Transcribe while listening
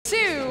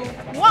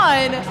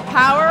1,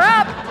 power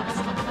up.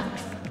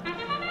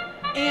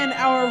 And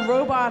our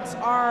robots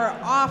are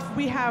off.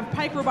 We have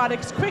Pike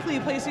Robotics quickly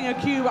placing a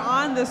cube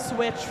on the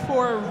switch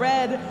for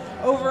red.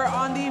 Over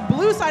on the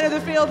blue side of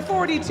the field,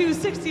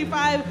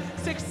 42-65,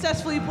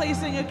 successfully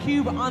placing a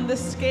cube on the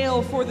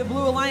scale for the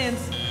Blue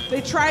Alliance.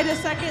 They tried a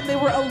second, they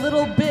were a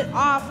little bit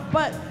off,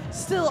 but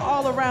still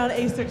all around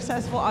a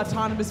successful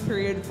autonomous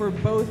period for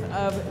both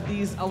of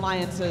these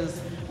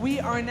alliances. We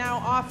are now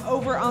off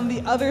over on the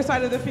other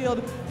side of the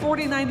field.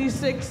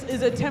 4096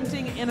 is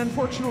attempting and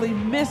unfortunately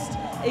missed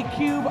a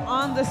cube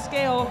on the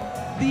scale.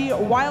 The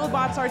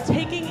Wildbots are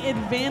taking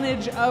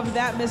advantage of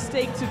that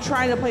mistake to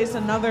try to place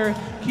another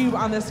cube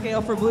on the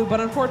scale for blue,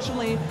 but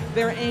unfortunately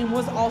their aim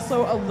was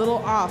also a little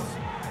off.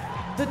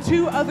 The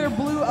two other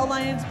Blue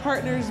Alliance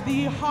partners,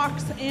 the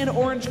Hawks and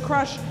Orange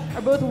Crush,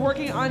 are both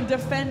working on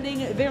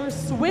defending their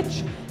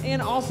switch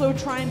and also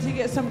trying to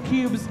get some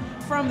cubes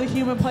from the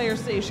human player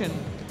station.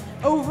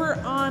 Over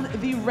on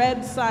the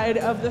red side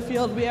of the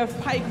field, we have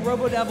Pike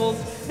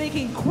Robo-Devils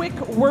making quick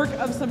work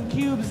of some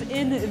cubes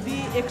in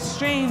the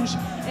exchange,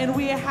 and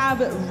we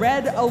have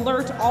Red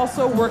Alert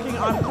also working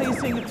on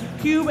placing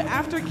cube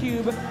after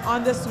cube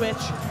on the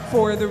switch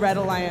for the Red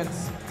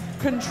Alliance.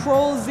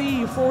 Control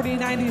Z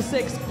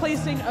 4096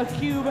 placing a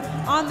cube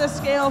on the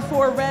scale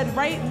for red.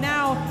 Right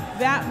now,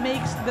 that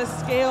makes the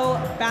scale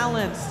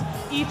balanced.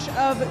 Each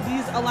of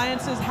these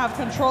alliances have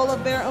control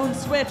of their own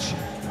switch.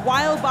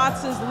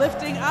 Wildbots is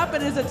lifting up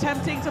and is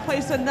attempting to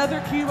place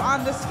another cube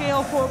on the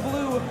scale for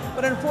blue,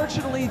 but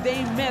unfortunately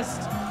they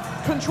missed.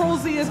 Control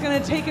Z is going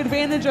to take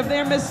advantage of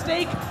their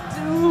mistake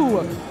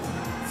to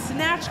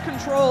snatch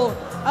control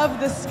of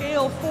the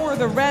scale for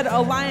the Red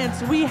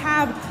Alliance. We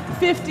have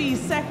 50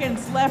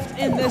 seconds left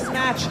in this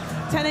match.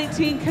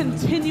 1018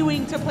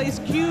 continuing to place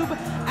cube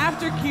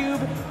after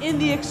cube in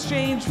the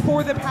exchange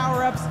for the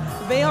power-ups.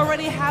 They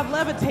already have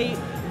Levitate.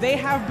 They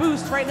have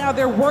Boost. Right now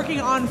they're working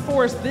on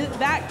Force.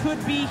 That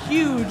could be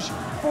huge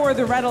for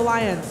the Red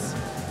Alliance.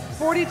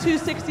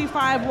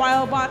 4265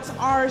 Wildbots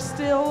are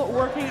still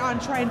working on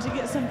trying to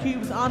get some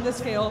cubes on the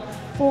scale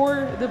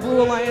for the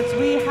Blue Alliance.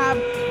 We have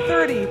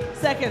 30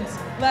 seconds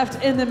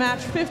left in the match.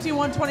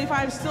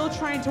 5125 still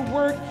trying to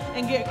work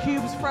and get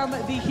cubes from the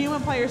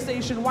human player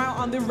station, while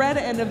on the red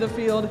end of the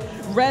field,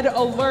 Red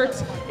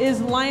Alert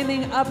is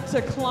lining up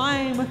to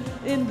climb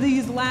in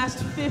these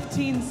last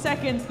 15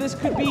 seconds. This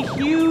could be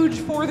huge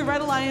for the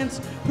Red Alliance,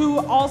 who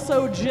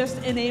also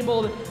just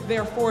enabled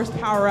their Force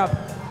power-up.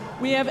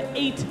 We have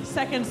 8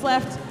 seconds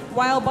left.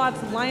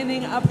 Wildbots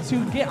lining up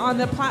to get on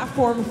the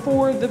platform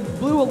for the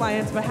Blue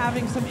Alliance, but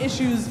having some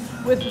issues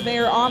with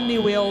their Omni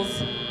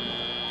wheels.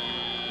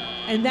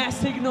 And that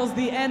signals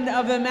the end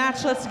of the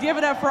match. Let's give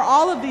it up for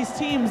all of these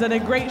teams and a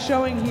great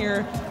showing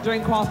here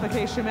during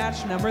qualification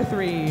match number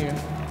 3.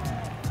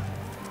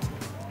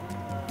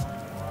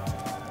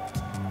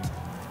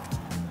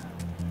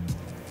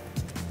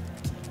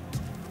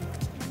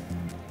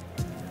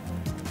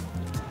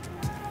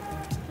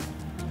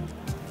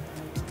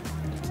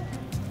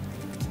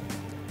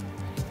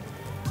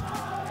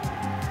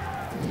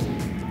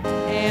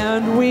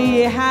 And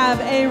we have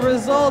a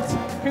result.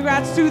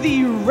 Congrats to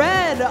the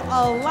Red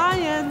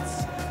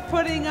Alliance,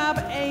 putting up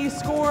a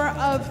score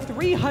of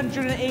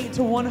 308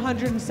 to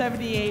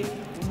 178,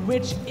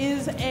 which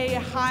is a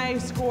high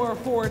score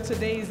for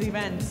today's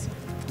event.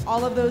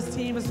 All of those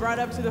teams brought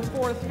up to the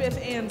 4th,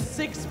 5th, and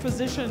 6th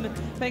position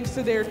thanks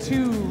to their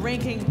 2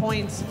 ranking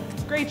points.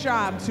 Great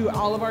job to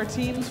all of our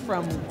teams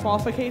from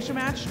qualification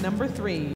match number 3.